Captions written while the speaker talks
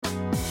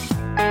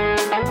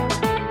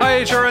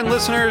HRN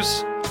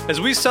listeners.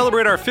 As we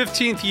celebrate our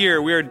 15th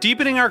year, we are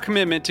deepening our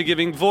commitment to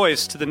giving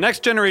voice to the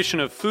next generation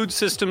of food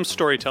systems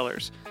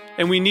storytellers,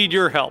 and we need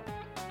your help.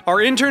 Our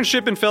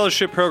internship and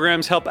fellowship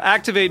programs help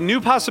activate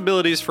new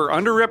possibilities for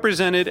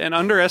underrepresented and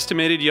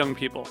underestimated young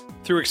people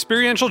through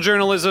experiential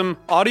journalism,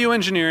 audio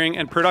engineering,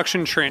 and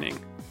production training.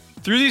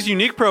 Through these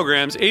unique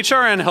programs,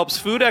 HRN helps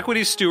food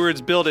equity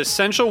stewards build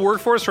essential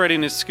workforce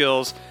readiness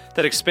skills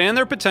that expand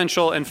their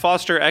potential and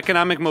foster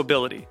economic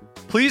mobility.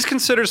 Please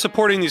consider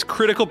supporting these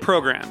critical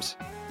programs.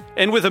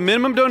 And with a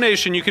minimum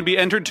donation, you can be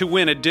entered to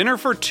win a dinner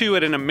for two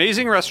at an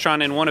amazing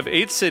restaurant in one of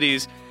 8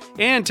 cities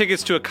and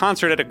tickets to a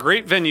concert at a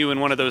great venue in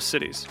one of those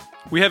cities.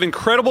 We have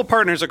incredible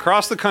partners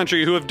across the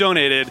country who have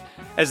donated,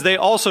 as they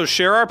also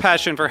share our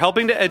passion for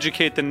helping to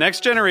educate the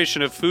next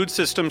generation of food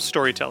systems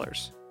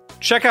storytellers.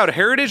 Check out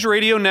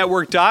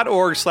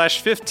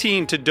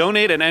heritageradionetwork.org/15 to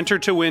donate and enter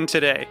to win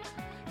today.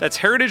 That's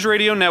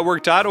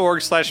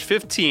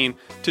heritageradionetwork.org/15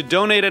 to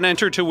donate and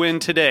enter to win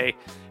today.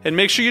 And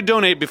make sure you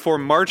donate before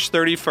March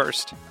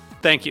 31st.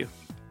 Thank you.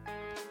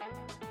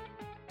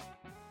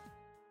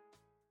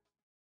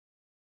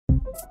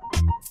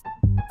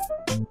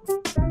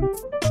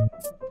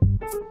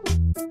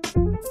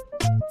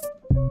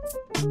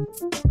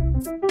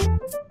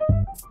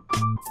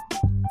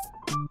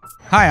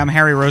 Hi, I'm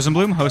Harry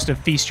Rosenblum, host of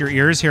Feast Your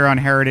Ears here on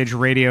Heritage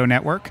Radio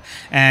Network,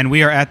 and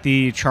we are at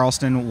the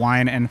Charleston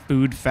Wine and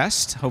Food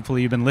Fest.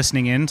 Hopefully you've been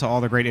listening in to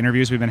all the great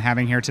interviews we've been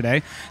having here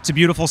today. It's a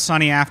beautiful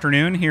sunny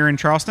afternoon here in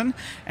Charleston,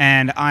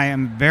 and I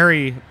am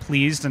very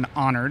pleased and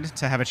honored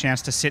to have a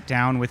chance to sit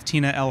down with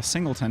Tina L.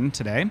 Singleton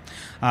today.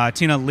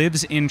 Tina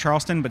lives in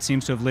Charleston, but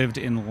seems to have lived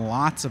in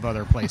lots of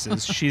other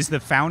places. She's the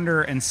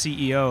founder and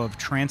CEO of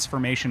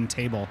Transformation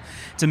Table.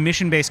 It's a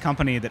mission-based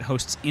company that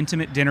hosts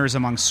intimate dinners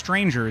among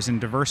strangers in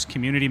diverse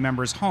community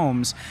members'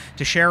 homes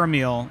to share a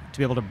meal, to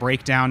be able to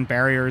break down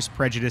barriers,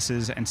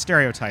 prejudices, and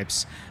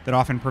stereotypes that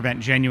often prevent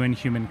genuine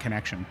human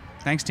connection.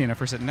 Thanks, Tina,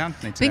 for sitting down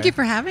with me today. Thank you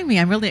for having me.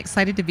 I'm really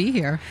excited to be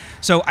here.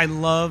 So I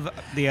love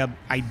the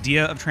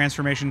idea of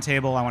Transformation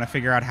Table. I want to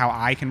figure out how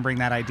I can bring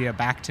that idea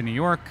back to New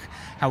York,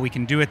 how we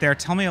can do it there.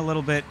 Tell me a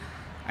little bit,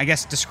 I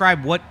guess,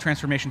 describe what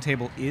Transformation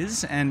Table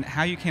is and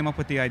how you came up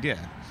with the idea.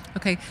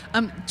 Okay.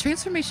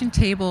 Transformation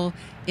Table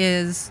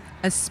is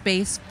a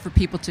space for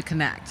people to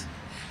connect.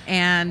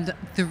 And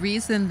the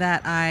reason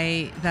that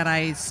I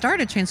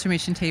started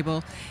Transformation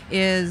Table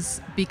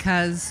is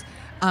because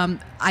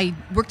I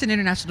worked in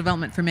international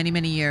development for many,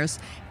 many years,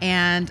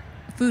 and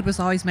food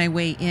was always my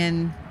way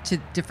in to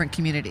different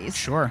communities.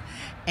 Sure.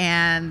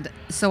 And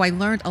so I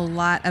learned a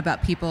lot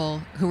about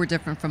people who were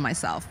different from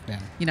myself. Yeah.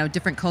 You know,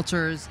 different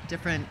cultures,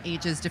 different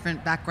ages,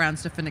 different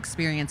backgrounds, different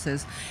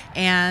experiences.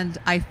 And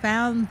I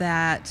found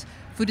that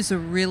food is a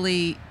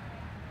really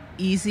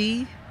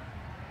easy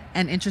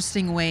and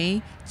interesting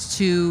way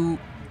to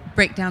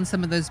break down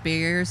some of those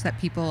barriers that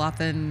people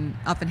often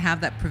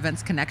have that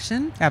prevents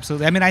connection.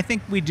 Absolutely. I mean, I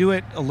think we do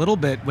it a little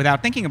bit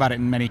without thinking about it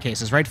in many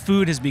cases, right?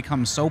 Food has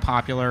become so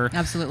popular.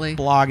 Absolutely.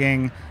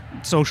 Blogging,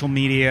 social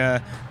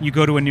media. You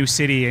go to a new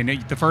city, and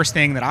the first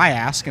thing that I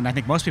ask, and I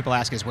think most people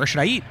ask, is where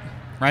should I eat?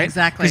 Right?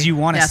 Exactly. Because you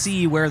want to Yes.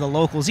 see where the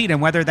locals eat,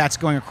 and whether that's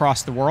going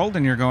across the world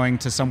and you're going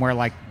to somewhere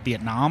like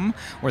Vietnam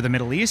or the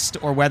Middle East,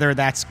 or whether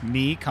that's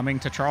me coming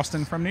to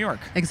Charleston from New York.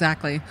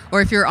 Exactly.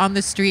 Or if you're on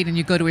the street and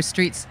you go to a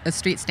street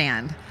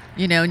stand,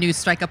 you know, and you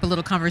strike up a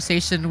little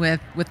conversation with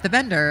the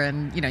vendor,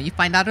 and you know, you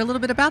find out a little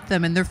bit about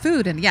them and their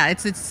food, and yeah,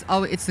 it's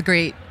a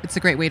great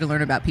way to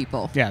learn about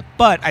people. Yeah,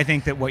 but I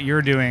think that what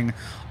you're doing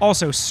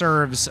also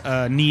serves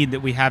a need that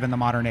we have in the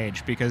modern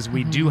age, because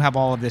we do have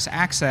all of this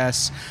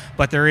access,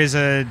 but there is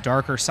a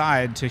darker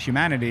side to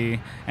humanity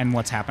and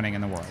what's happening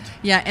in the world.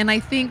 Yeah, and I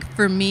think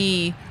for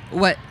me,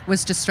 what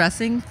was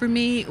distressing for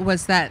me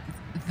was that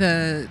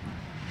the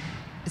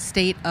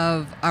state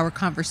of our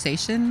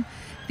conversation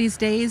these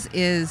days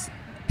is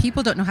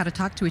people don't know how to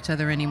talk to each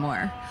other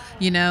anymore,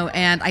 you know,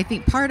 and I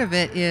think part of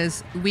it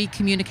is we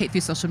communicate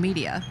through social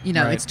media. You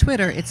know, Right. It's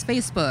Twitter, it's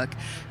Facebook,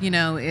 you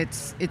know,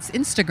 it's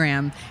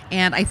Instagram,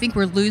 and I think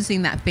we're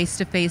losing that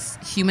face-to-face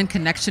human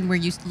connection where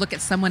you look at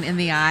someone in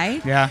the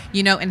eye, Yeah.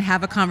 you know, and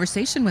have a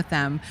conversation with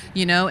them,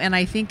 you know, and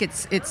I think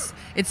it's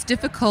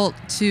difficult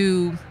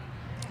to,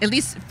 at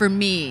least for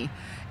me,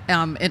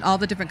 in all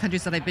the different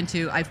countries that I've been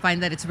to, I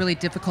find that it's really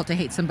difficult to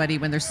hate somebody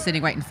when they're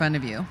sitting right in front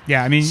of you.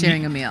 Yeah, I mean,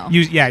 sharing a meal.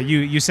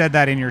 You said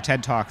that in your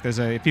TED Talk.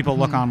 If people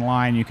look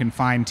online, you can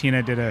find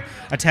Tina did a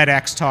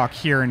TEDx talk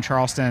here in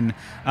Charleston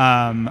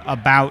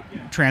about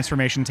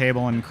Transformation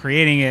Table and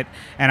creating it.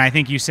 And I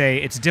think you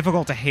say it's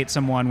difficult to hate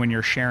someone when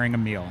you're sharing a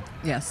meal.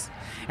 Yes.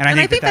 And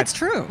I think that's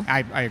true. I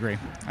agree.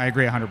 I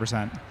agree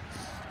 100%.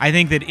 I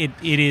think that it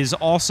is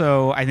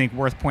also, I think,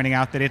 worth pointing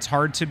out that it's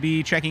hard to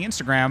be checking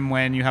Instagram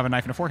when you have a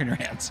knife and a fork in your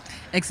hands.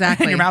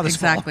 Exactly. And your mouth is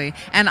exactly. full.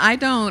 And I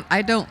don't,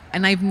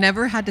 and I've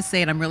never had to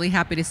say it. I'm really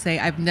happy to say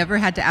I've never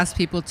had to ask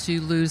people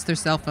to lose their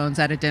cell phones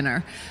at a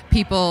dinner.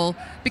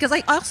 Because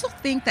I also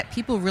think that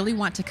people really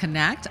want to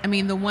connect. I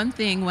mean, the one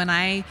thing when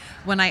I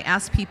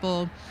ask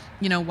people,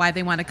 you know, why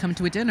they want to come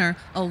to a dinner,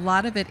 a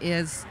lot of it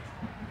is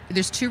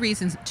there's two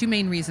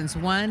main reasons.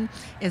 One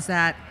is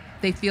that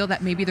they feel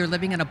that maybe they're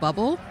living in a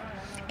bubble,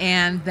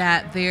 and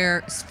that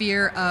their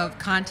sphere of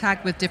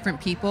contact with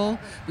different people,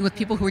 with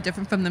people who are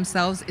different from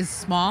themselves, is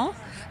small.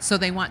 So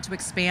they want to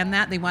expand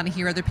that. They want to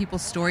hear other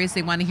people's stories.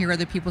 They want to hear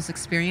other people's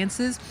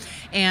experiences.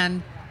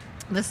 And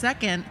the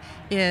second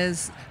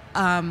is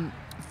I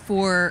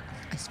forgot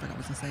what I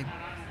was going to say.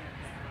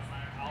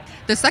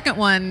 The second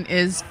one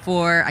is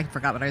for, I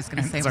forgot what I was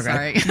going to say. I'm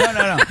sorry.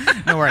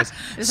 No worries.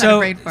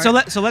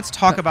 So let's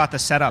talk about the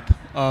setup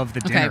of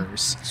the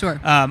dinners. Okay, sure.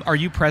 Are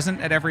you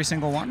present at every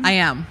single one? I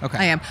am. Okay.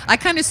 I am. I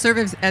kind of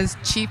serve as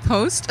chief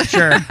host.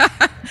 Sure.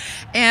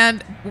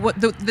 And what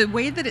the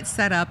way that it's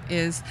set up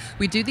is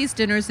we do these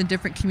dinners in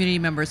different community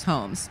members'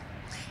 homes.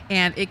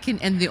 And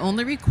the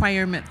only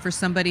requirement for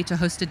somebody to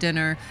host a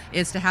dinner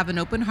is to have an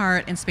open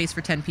heart and space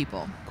for 10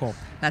 people. Cool.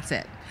 That's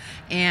it.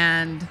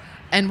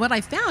 And what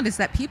I found is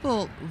that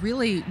people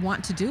really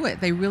want to do it.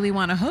 They really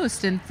want to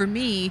host. And for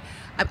me,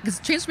 because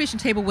Transformation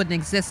Table wouldn't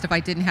exist if I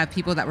didn't have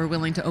people that were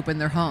willing to open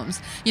their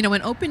homes.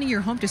 When opening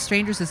your home to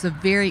strangers is a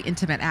very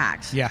intimate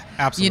act. Yeah,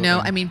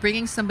 absolutely.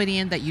 Bringing somebody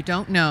in that you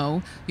don't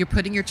know, you're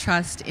putting your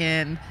trust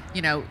in,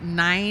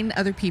 9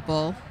 other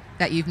people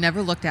that you've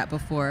never looked at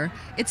before.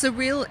 It's a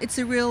real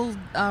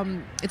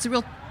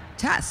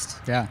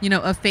test. Yeah.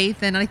 Of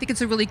faith, and I think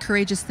it's a really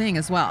courageous thing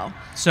as well.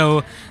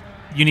 So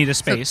you need a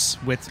space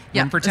with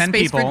room for 10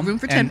 people. Room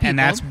for 10 people. And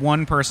that's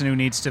one person who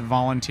needs to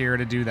volunteer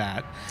to do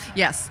that.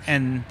 Yes.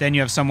 And then you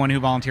have someone who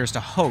volunteers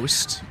to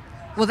host.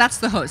 Well, that's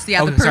the host.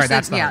 Yeah, the person. Sorry,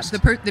 that's the host.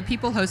 The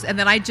people host, and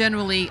then I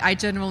generally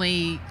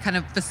kind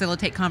of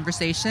facilitate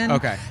conversation.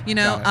 Okay.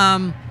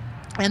 And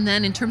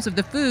then in terms of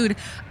the food,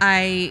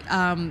 I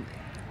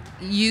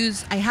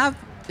have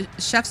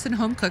chefs and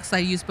home cooks. I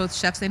use both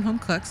chefs and home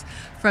cooks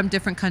from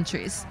different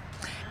countries.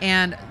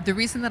 And the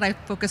reason that I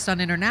focused on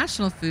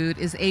international food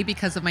is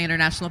because of my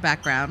international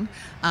background.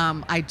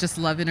 I just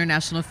love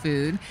international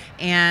food.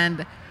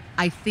 And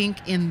I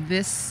think in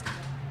this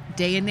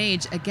day and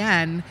age,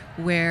 again,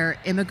 where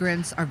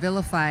immigrants are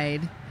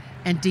vilified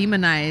and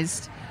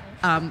demonized,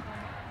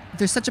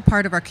 they're such a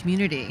part of our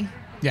community,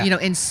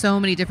 in so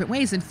many different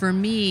ways. And for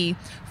me,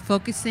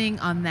 focusing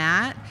on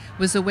that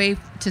was a way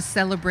to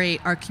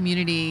celebrate our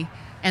community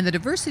and the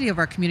diversity of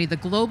our community, the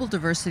global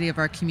diversity of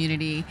our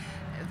community.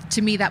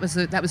 To me, that was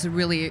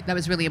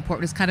really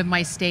important. It's kind of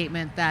my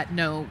statement that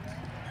no,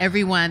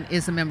 everyone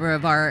is a member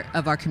of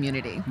our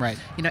community. Right.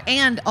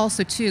 And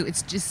also too,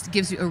 it just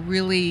gives you a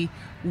really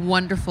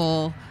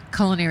wonderful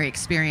culinary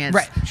experience.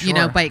 Right.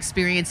 Sure. By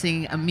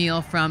experiencing a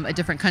meal from a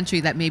different country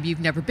that maybe you've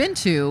never been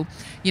to,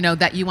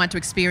 that you want to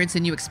experience,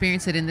 and you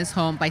experience it in this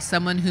home by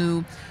someone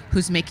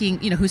who's making,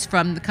 who's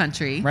from the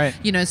country. Right.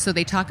 So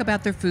they talk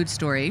about their food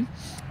story.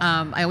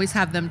 I always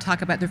have them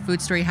talk about their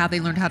food story, how they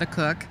learned how to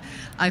cook.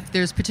 If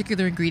there's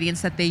particular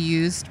ingredients that they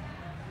used,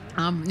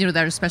 that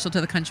are special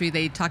to the country,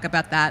 they talk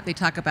about that. They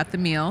talk about the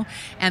meal,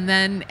 and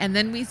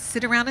then we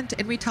sit around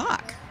and we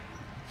talk.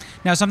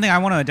 Now, something I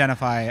want to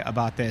identify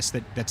about this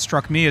that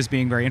struck me as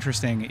being very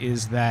interesting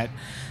is that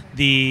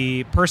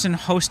the person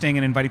hosting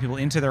and inviting people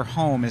into their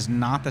home is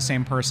not the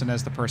same person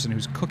as the person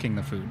who's cooking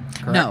the food,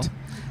 correct?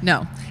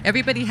 No.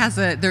 Everybody has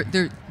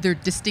their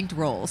distinct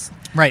roles.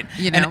 Right.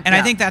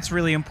 I think that's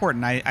really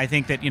important. I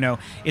think that,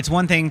 it's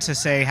one thing to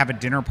say have a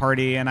dinner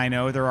party, and I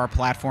know there are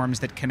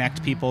platforms that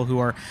connect people who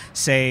are,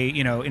 say,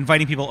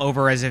 inviting people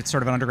over as if it's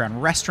sort of an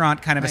underground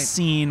restaurant kind of a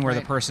scene where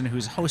the person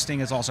who's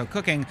hosting is also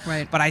cooking.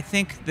 Right. But I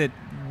think that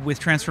with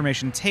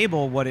Transformation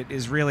Table, what it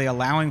is really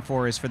allowing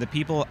for is for the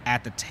people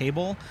at the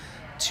table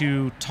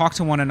to talk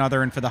to one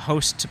another and for the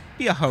host to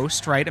be a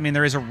host, right? I mean,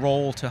 there is a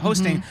role to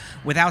hosting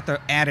without the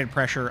added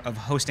pressure of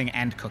hosting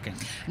and cooking.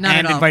 Not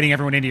and at all. Inviting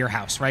everyone into your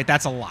house, right?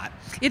 That's a lot.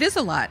 It is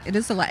a lot.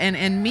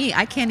 And me,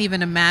 I can't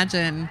even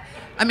imagine.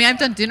 I mean, I've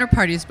done dinner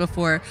parties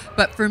before,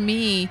 but for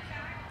me,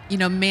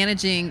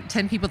 managing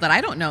 10 people that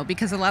I don't know,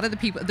 because a lot of the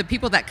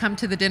people that come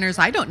to the dinners,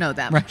 I don't know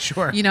them. Right,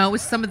 sure.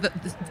 With some of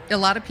a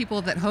lot of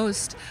people that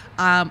host,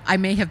 I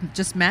may have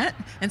just met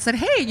and said,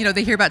 hey,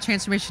 they hear about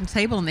Transformation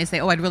Table and they say,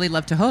 oh, I'd really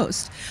love to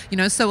host.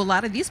 So a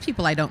lot of these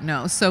people I don't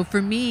know. So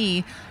for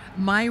me,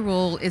 my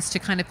role is to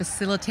kind of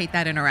facilitate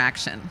that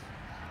interaction.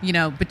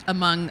 But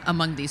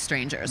among these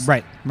strangers.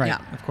 Right, yeah.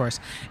 Of course.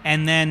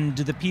 And then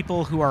do the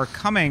people who are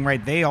coming,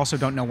 right, they also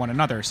don't know one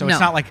another. So No. It's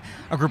not like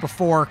a group of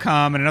 4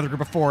 come and another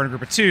group of 4 and a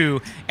group of 2.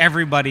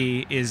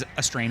 Everybody is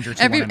a stranger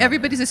to one another.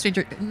 Everybody's a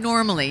stranger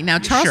normally. Now,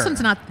 Charleston's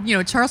Sure.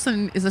 not,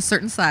 Charleston is a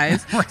certain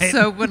size. Right.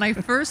 So when I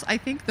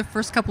think the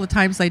first couple of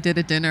times I did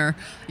a dinner,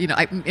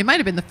 it might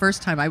have been the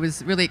first time I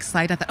was really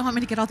excited. I thought, I'm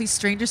going to get all these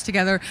strangers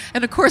together.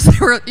 And of course, there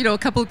were, a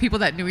couple of people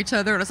that knew each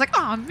other. And I was like,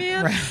 oh,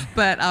 man. Right.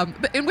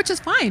 But which is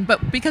fine. But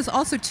because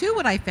also, too,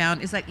 what I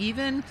found is that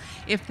even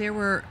if there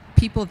were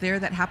people there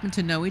that happened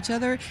to know each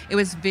other, it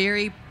was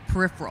very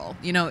peripheral.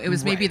 It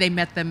was maybe they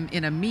met them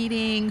in a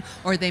meeting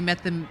or they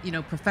met them,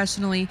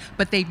 professionally,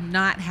 but they've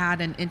not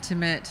had an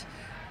intimate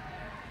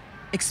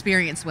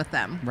experience with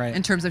them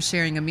in terms of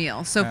sharing a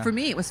meal. So for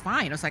me, it was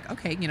fine. I was like,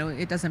 okay,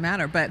 it doesn't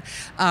matter. But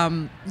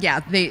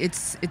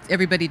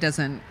everybody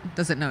doesn't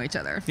know each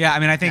other. Yeah, I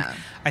mean,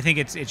 I think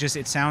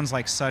it sounds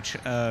like such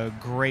a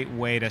great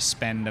way to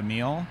spend a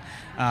meal.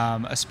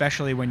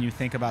 Especially when you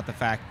think about the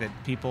fact that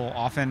people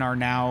often are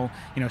now,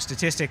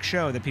 statistics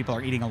show that people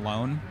are eating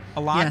alone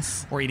a lot,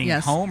 or eating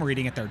at home, or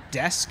eating at their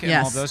desk, and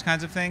all of those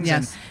kinds of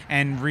things,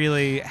 and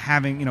really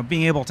having,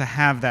 being able to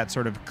have that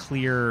sort of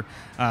clear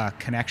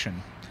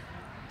connection.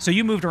 So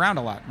you moved around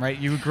a lot, right?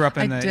 You grew up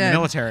in the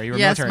military. You were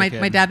a military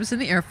kid. My dad was in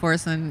the Air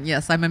Force, and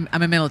yes, I'm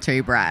a military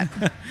brat.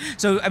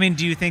 So, I mean,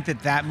 do you think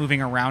that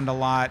moving around a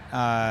lot,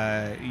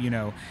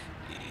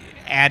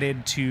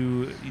 added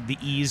to the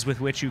ease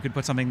with which you could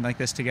put something like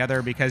this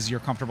together because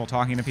you're comfortable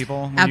talking to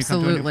people when you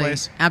come to a new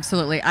place?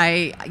 Absolutely.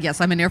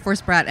 I'm an Air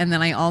Force brat, and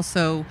then I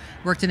also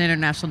worked in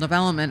international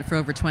development for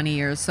over 20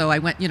 years. So I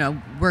went,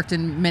 worked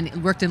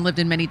and lived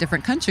in many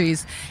different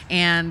countries,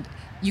 and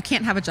you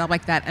can't have a job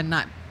like that and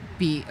not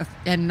be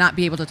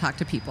able to talk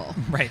to people.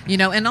 Right.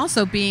 And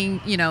also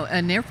being,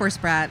 an Air Force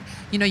brat,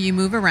 you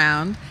move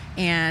around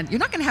and you're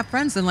not going to have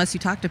friends unless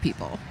you talk to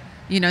people.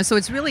 So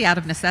it's really out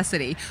of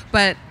necessity.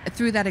 But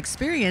through that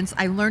experience,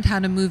 I learned how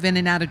to move in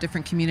and out of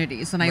different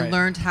communities. And I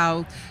learned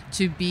how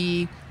to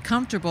be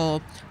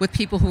comfortable with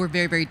people who are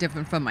very, very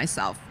different from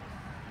myself.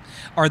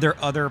 Are there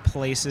other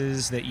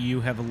places that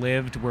you have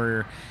lived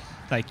where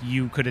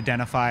you could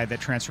identify that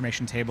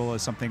Transformation Table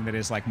is something that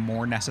is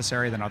more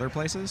necessary than other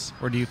places?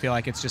 Or do you feel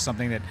like it's just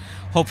something that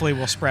hopefully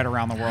will spread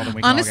around the world and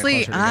we can all get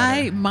closer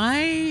together?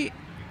 My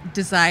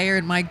desire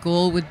and my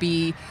goal would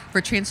be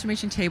for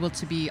Transformation Table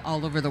to be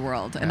all over the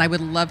world. And I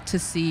would love to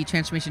see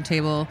Transformation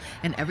Table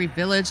in every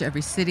village,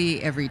 every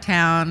city, every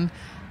town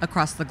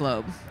across the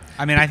globe.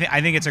 I mean,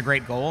 I think it's a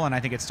great goal, and I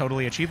think it's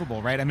totally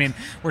achievable, right? I mean,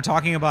 we're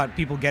talking about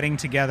people getting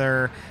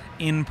together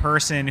in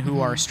person who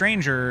are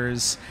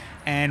strangers,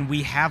 and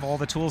we have all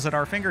the tools at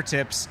our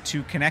fingertips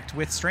to connect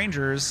with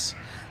strangers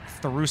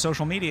through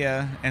social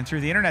media and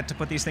through the internet to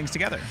put these things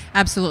together.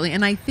 Absolutely.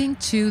 And I think,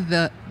 too,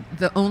 the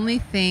only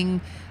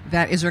thing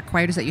that is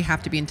required is that you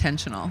have to be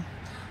intentional,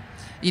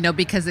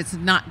 because it's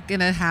not going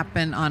to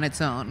happen on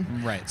its own.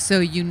 Right. So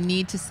you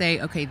need to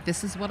say, okay,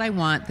 this is what I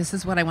want. This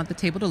is what I want the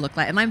table to look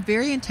like. And I'm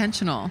very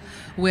intentional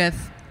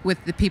with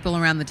the people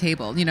around the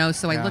table,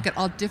 so I look at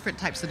all different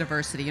types of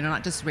diversity,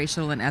 not just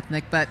racial and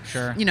ethnic, but,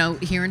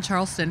 here in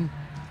Charleston,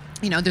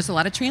 there's a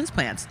lot of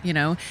transplants,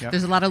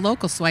 there's a lot of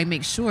locals. So I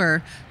make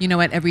sure,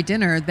 at every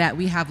dinner that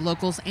we have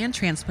locals and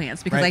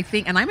transplants, because I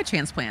think, and I'm a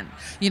transplant,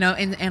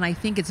 and I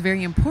think it's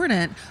very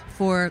important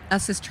for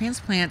us as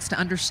transplants to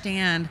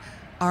understand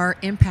our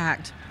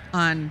impact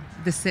on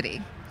the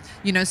city.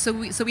 So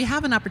we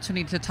have an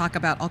opportunity to talk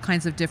about all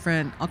kinds of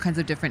different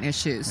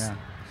issues. Yeah.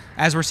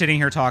 As we're sitting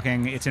here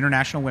talking, it's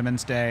International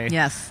Women's Day.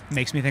 Yes.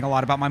 Makes me think a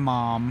lot about my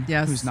mom,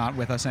 yes, who's not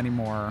with us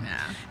anymore. Yeah.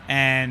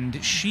 And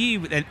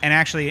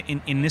actually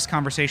in this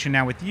conversation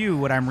now with you,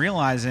 what I'm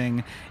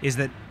realizing is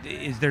that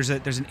there's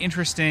an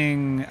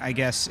interesting, I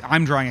guess,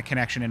 I'm drawing a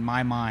connection in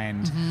my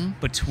mind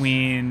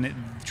between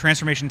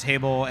Transformation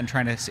Table and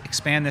trying to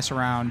expand this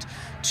around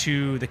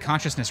to the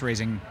consciousness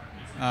raising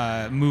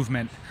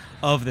movement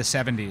of the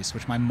 70s,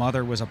 which my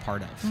mother was a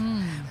part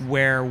of,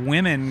 where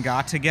women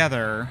got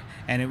together,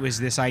 and it was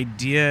this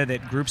idea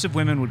that groups of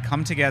women would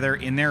come together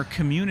in their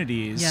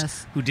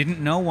communities who didn't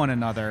know one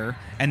another,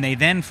 and they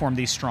then formed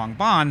these strong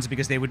bonds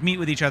because they would meet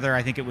with each other.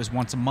 I think it was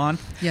once a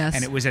month,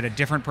 and it was at a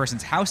different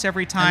person's house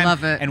every time. I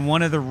love it. And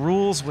one of the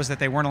rules was that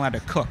they weren't allowed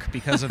to cook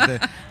because of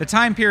the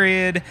time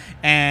period,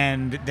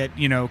 and that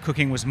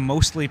cooking was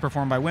mostly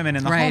performed by women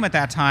in the home at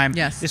that time.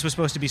 This was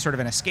supposed to be sort of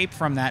an escape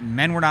from that, and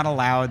men were not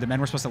allowed. The men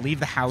were supposed to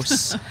leave the house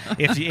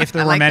if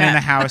there were men in the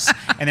house,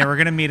 and they were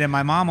going to meet. And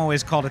my mom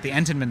always called it the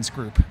Entenmann's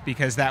group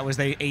because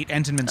they ate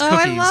Entenmann's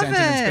cookies,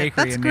 Entenmann's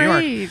Bakery in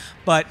New York.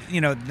 But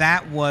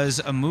that was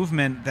a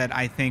movement that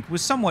I think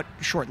was somewhat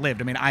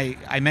short-lived. I mean,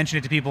 I mention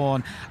it to people,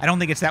 and I don't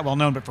think it's that well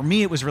known, but for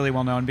me it was really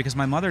well known because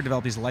my mother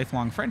developed these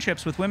lifelong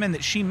friendships with women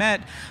that she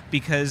met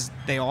because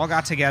they all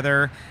got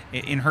together.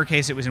 In her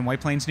case, it was in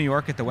White Plains, New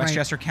York, at the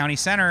Westchester County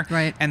Center,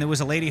 and there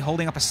was a lady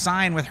holding up a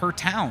sign with her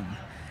town.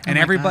 And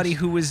everybody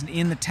who was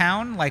in the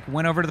town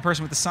went over to the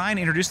person with the sign,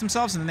 introduced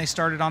themselves, and then they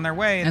started on their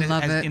way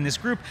in this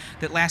group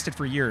that lasted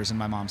for years in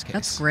my mom's case.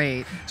 That's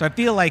great. So I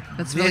feel like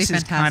this really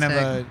is kind of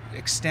an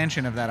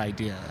extension of that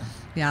idea.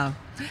 Yeah.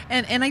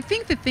 And I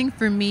think the thing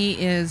for me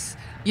is,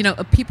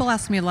 people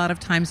ask me a lot of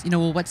times,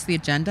 well, what's the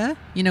agenda?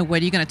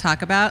 What are you going to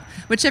talk about?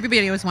 Which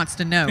everybody always wants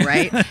to know,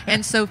 right?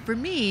 And so for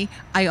me,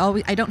 I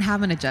don't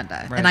have an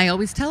agenda. Right. And I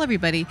always tell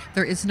everybody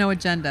there is no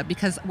agenda,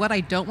 because what I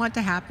don't want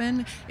to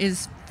happen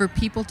is for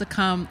people to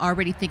come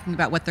already thinking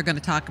about what they're going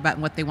to talk about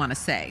and what they want to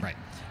say.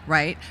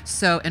 Right.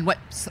 So, and what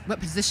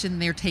position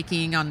they're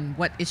taking on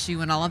what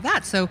issue and all of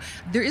that. So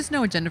there is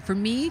no agenda. For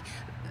me,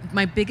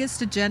 my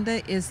biggest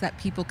agenda is that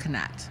people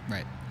connect.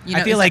 Right.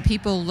 I feel like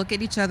people look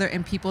at each other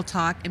and people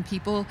talk and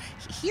people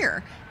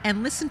hear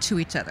and listen to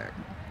each other.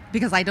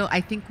 because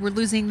I think we're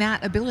losing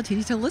that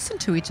ability to listen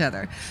to each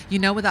other,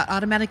 without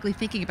automatically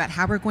thinking about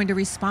how we're going to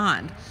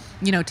respond,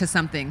 to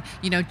something,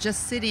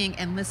 just sitting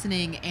and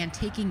listening and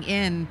taking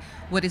in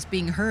what is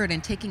being heard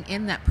and taking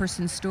in that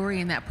person's story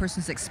and that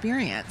person's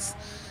experience,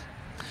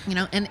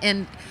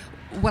 and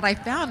what I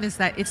found is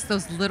that it's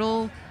those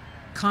little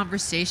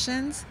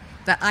conversations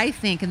that I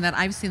think and that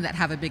I've seen that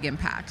have a big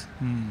impact.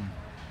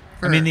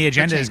 The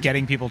agenda is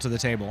getting people to the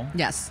table.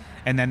 Yes.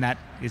 And then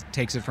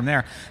takes it from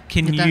there.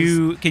 Can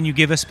you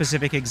give a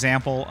specific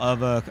example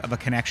of a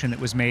connection that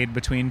was made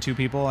between two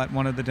people at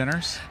one of the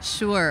dinners?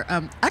 Sure.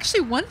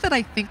 Actually, one that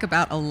I think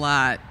about a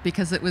lot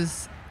because it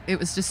was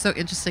just so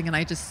interesting, and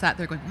I just sat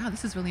there going, wow,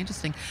 this is really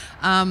interesting.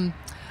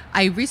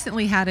 I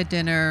recently had a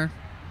dinner,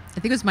 I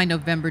think it was my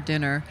November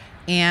dinner,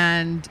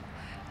 and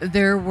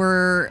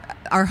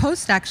our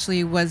host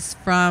actually was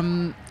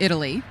from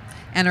Italy,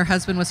 and her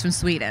husband was from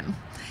Sweden.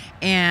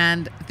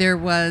 And there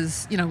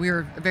was, we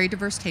were a very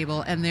diverse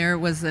table, and there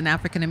was an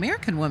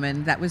African-American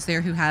woman that was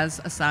there who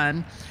has a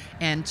son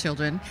and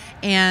children.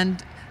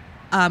 And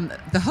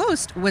the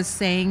host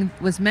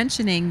was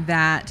mentioning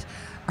that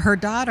her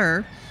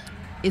daughter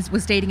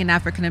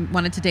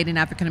wanted to date an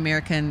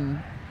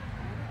African-American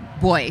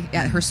boy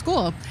at her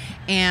school.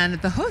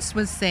 And the host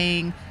was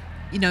saying,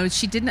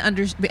 she didn't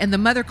understand, and the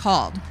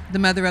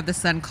mother of the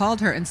son called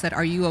her and said,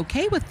 "Are you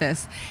okay with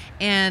this?"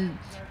 And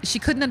she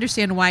couldn't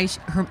understand why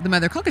the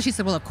mother called, because she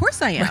said, "Well, of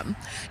course I am,"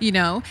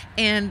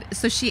 And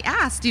so she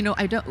asked,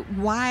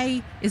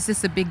 why is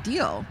this a big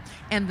deal?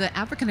 And the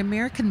African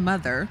American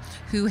mother,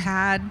 who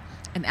had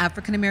an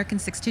African American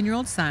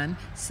 16-year-old son,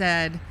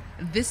 said,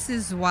 "This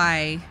is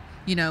why."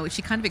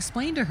 She kind of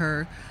explained to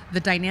her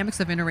the dynamics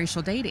of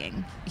interracial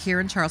dating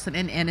here in Charleston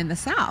and in the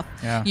South.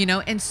 Yeah.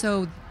 And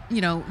so.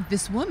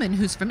 This woman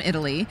who's from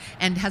Italy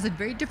and has a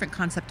very different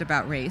concept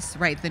about race,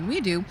 right, than we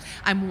do.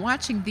 I'm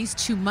watching these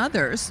two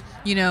mothers,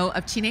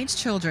 of teenage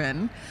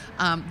children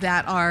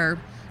that are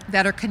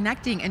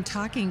connecting and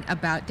talking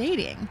about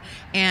dating.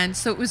 And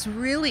so it was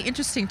really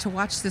interesting to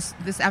watch this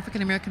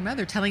African American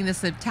mother telling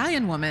this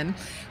Italian woman,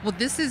 well,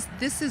 this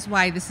is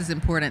why this is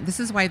important. This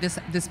is why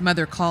this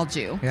mother called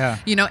you. Yeah.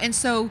 And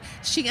so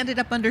she ended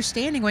up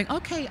understanding, going,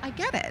 okay, I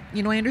get it.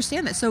 I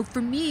understand that. So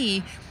for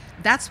me,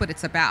 that's what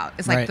it's about.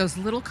 It's like right. Those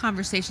little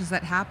conversations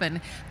that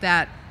happen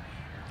that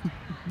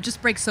just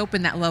breaks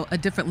open a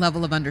different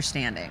level of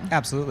understanding.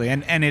 Absolutely.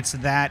 And it's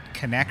that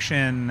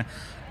connection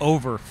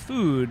over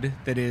food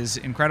that is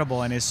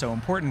incredible and is so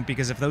important,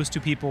 because if those two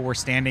people were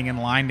standing in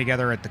line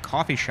together at the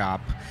coffee shop,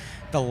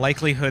 the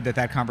likelihood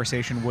that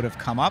conversation would have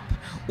come up,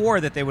 or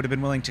that they would have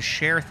been willing to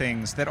share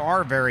things that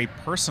are very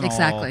personal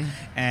exactly.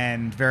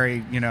 and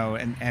very,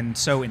 and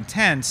so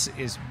intense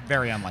is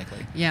very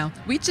unlikely. Yeah.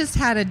 We just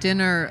had a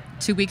dinner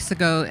 2 weeks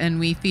ago, and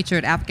we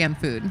featured Afghan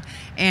food.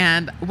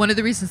 And one of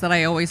the reasons that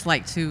I always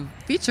like to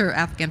feature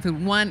Afghan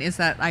food, one is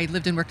that I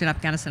lived and worked in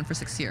Afghanistan for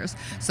 6 years.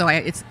 So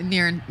it's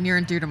near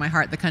and dear to my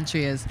heart, the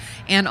country is.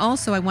 And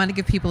also I want to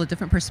give people a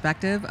different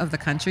perspective of the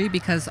country,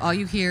 because all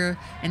you hear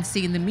and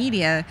see in the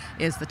media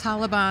is the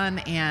Taliban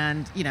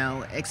and,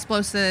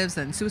 explosives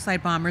and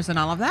suicide bombers and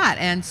all of that.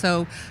 And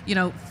so,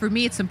 for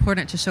me, it's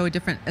important to show a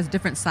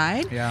different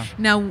side. Yeah.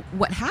 Now,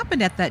 what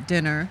happened at that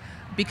dinner,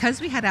 because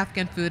we had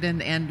Afghan food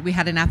and we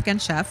had an Afghan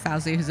chef,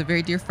 Fauzi, who's a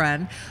very dear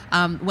friend,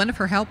 one of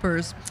her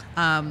helpers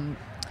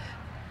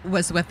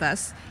was with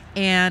us,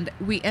 and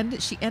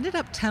she ended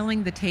up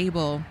telling the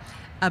table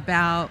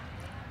about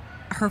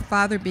her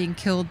father being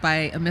killed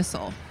by a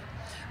missile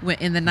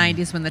in the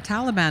 90s when the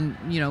Taliban,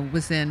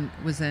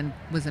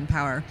 was in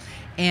power.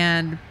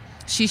 And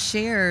she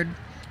shared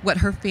what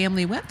her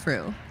family went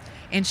through.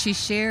 And she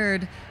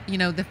shared,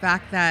 the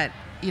fact that,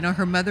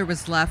 her mother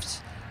was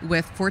left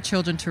with 4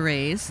 children to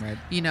raise, right.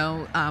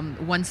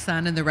 One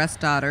son and the rest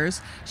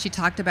daughters. She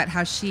talked about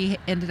how she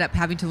ended up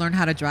having to learn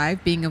how to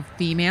drive, being a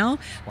female,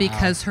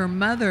 because her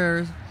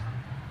mother,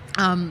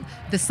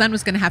 the son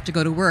was going to have to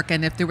go to work,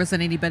 and if there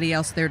wasn't anybody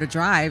else there to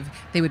drive,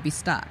 they would be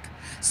stuck.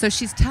 So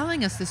she's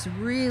telling us this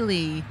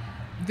really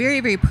very,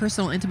 very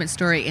personal, intimate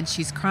story, and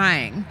she's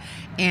crying.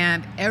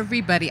 And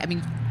everybody,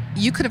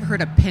 you could have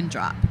heard a pin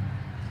drop,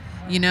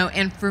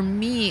 and for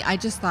me, I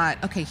just thought,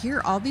 okay, here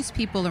are all these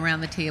people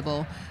around the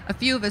table. A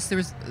few of us, there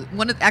was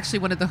one of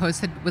the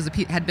hosts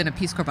had been a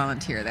Peace Corps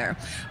volunteer there,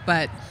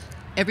 but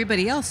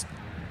everybody else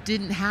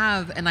didn't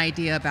have an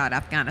idea about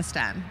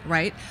Afghanistan,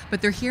 right?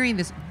 But they're hearing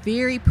this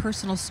very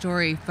personal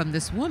story from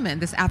this woman,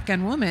 this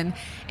Afghan woman.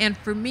 And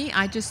for me,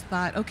 I just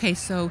thought, okay,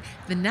 so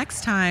the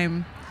next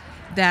time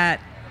that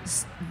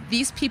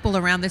these people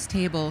around this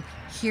table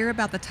hear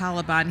about the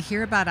Taliban,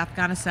 hear about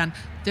Afghanistan,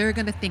 they're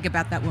going to think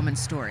about that woman's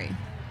story.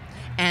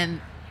 And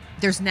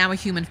there's now a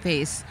human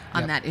face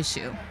on that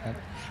issue. Yep.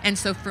 And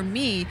so for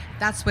me,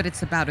 that's what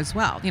it's about as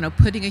well.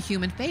 Putting a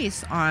human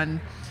face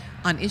on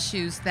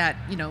issues that,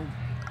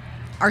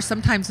 are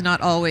sometimes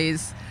not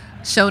always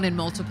shown in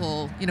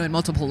multiple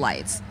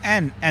lights.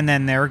 And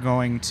then they're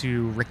going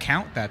to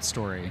recount that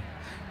story,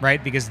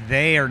 right? Because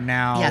they are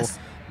now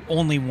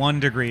only one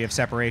degree of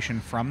separation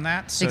from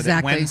that, so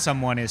that when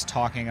someone is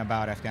talking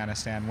about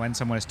Afghanistan, when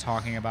someone is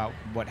talking about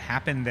what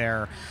happened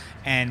there,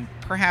 and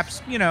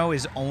perhaps,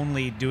 is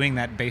only doing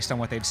that based on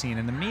what they've seen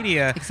in the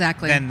media,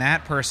 then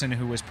that person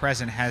who was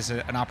present has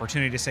an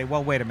opportunity to say,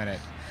 well, wait a minute,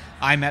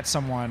 I met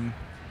someone,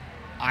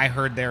 I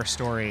heard their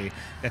story,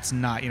 that's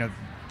not,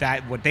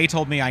 that what they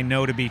told me I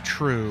know to be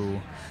true,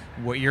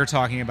 what you're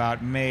talking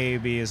about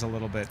maybe is a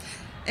little bit...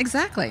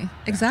 Exactly.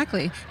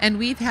 And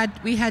we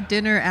had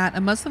dinner at a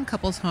Muslim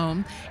couple's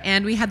home,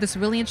 and we had this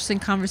really interesting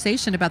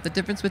conversation about the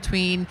difference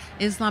between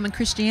Islam and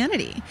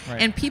Christianity.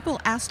 Right. And people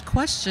asked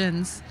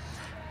questions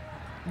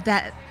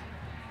that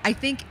I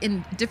think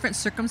in different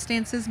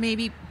circumstances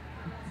maybe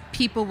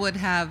people would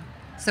have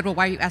said, well,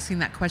 why are you asking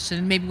that question?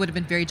 And maybe would have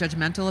been very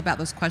judgmental about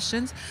those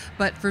questions.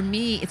 But for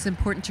me, it's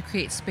important to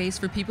create space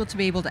for people to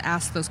be able to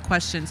ask those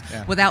questions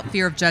without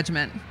fear of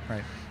judgment.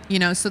 Right.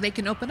 So they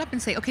can open up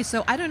and say, okay,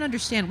 so I don't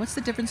understand. What's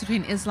the difference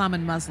between Islam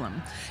and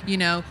Muslim?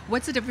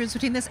 What's the difference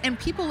between this? And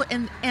people,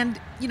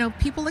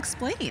 people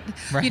explain,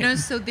 right.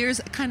 So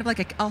there's kind of like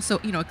a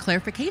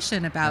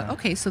clarification about,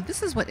 okay, so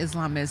this is what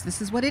Islam is.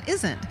 This is what it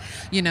isn't,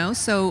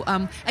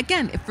 So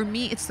again, for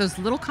me, it's those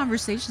little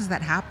conversations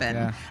that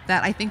happen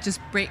that I think just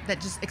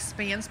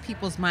expands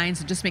people's minds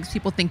and just makes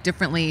people think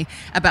differently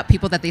about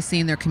people that they see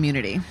in their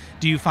community.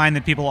 Do you find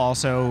that people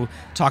also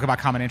talk about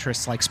common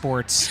interests like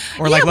sports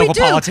or like local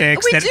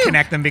politics that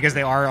connect them because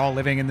they are all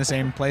living in the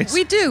same place?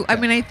 We do. Yeah. I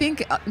mean, I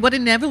think what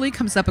inevitably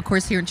comes up, of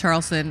course, here in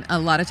Charleston, a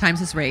lot of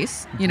times is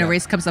race.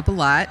 Race comes up a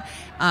lot.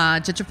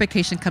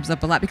 Gentrification comes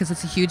up a lot because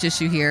it's a huge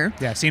issue here.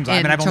 Yeah, it seems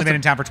like. I've only been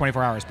in town for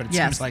 24 hours, but it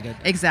seems like it.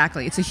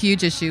 Exactly. It's a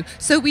huge issue.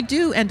 So we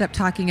do end up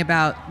talking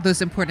about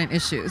those important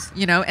issues,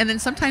 and then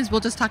sometimes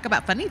we'll just talk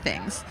about funny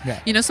things.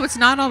 Yeah. So it's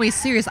not always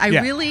serious. I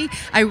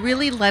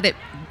really let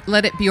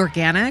it be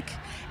organic,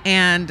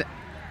 and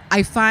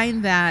I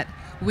find that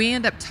we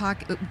end up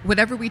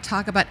whatever we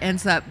talk about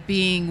ends up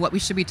being what we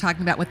should be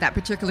talking about with that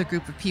particular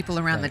group of people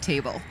around the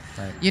table.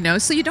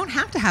 Right. So you don't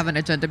have to have an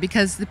agenda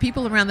because the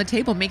people around the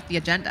table make the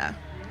agenda.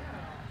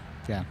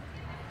 Yeah.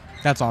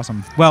 That's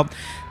awesome. Well,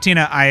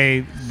 Tina,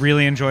 I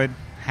really enjoyed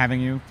having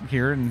you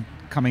here and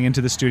coming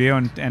into the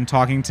studio and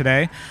talking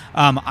today.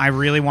 I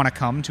really want to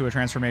come to a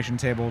Transformation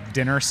Table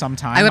dinner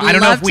sometime. I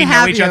don't know if we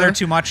know each other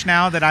too much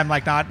now that I'm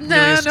like not really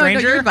a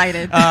stranger. No, you're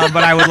invited.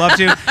 But I would love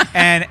to.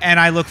 And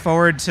I look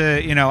forward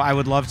to, I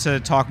would love to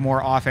talk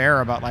more off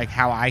air about like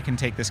how I can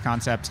take this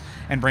concept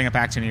and bring it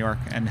back to New York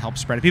and help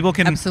spread it. People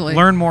can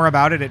learn more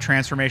about it at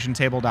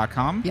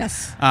transformationtable.com.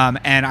 Yes.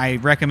 And I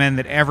recommend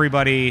that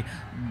everybody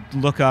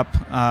look up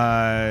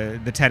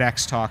the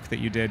TEDx talk that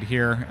you did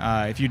here.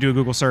 If you do a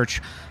Google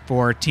search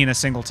for Tina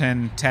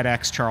Singleton,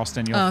 TEDx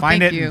Charleston, you'll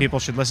find it, and people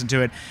should listen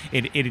to it.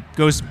 It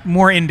goes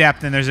more in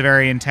depth, and there's a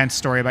very intense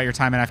story about your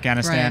time in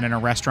Afghanistan and a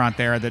restaurant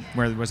there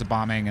where there was a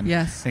bombing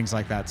and things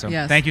like that. So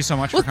thank you so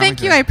much for coming. Well,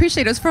 thank you. I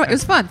appreciate it. It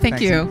was fun.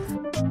 Thank you.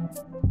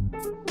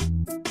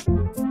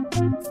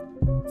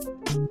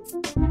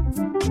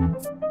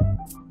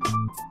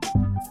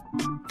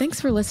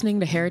 Thanks for listening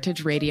to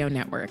Heritage Radio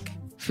Network,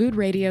 food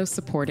radio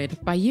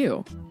supported by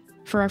you.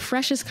 For our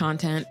freshest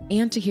content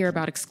and to hear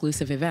about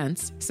exclusive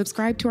events,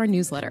 subscribe to our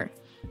newsletter.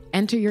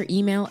 Enter your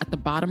email at the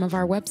bottom of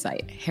our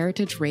website,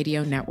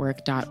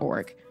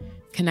 heritageradionetwork.org.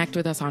 Connect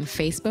with us on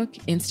Facebook,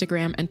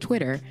 Instagram, and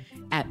Twitter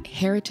at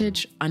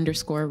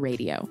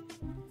heritage_radio.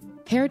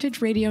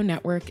 Heritage Radio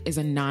Network is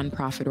a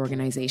nonprofit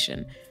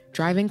organization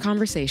driving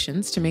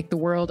conversations to make the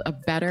world a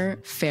better,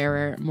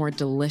 fairer, more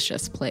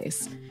delicious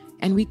place.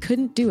 And we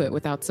couldn't do it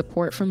without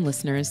support from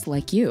listeners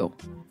like you.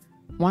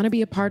 Want to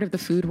be a part of the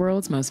food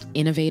world's most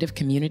innovative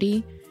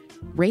community?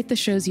 Rate the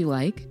shows you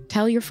like,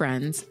 tell your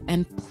friends,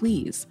 and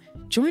please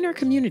join our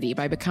community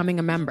by becoming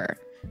a member.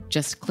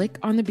 Just click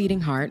on the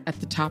beating heart at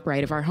the top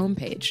right of our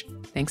homepage.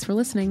 Thanks for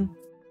listening.